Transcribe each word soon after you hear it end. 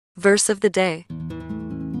Verse of the day,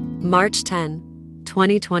 March 10,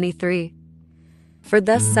 2023. For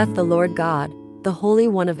thus saith the Lord God, the Holy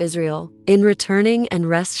One of Israel, in returning and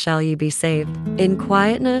rest shall ye be saved. In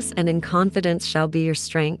quietness and in confidence shall be your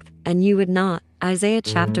strength, and you would not. Isaiah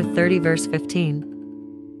chapter 30 verse 15.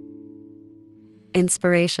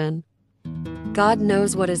 Inspiration. God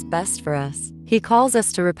knows what is best for us. He calls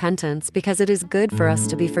us to repentance because it is good for us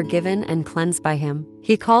to be forgiven and cleansed by Him.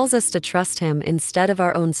 He calls us to trust Him instead of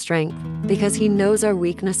our own strength because He knows our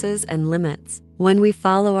weaknesses and limits. When we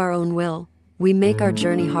follow our own will, we make our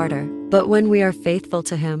journey harder. But when we are faithful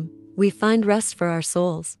to Him, we find rest for our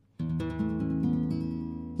souls.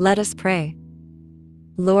 Let us pray.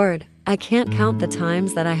 Lord, I can't count the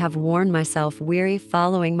times that I have worn myself weary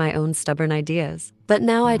following my own stubborn ideas. But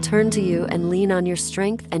now I turn to you and lean on your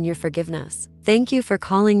strength and your forgiveness. Thank you for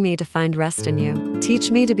calling me to find rest in you.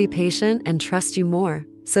 Teach me to be patient and trust you more,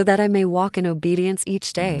 so that I may walk in obedience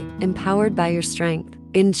each day, empowered by your strength.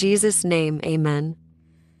 In Jesus' name, amen.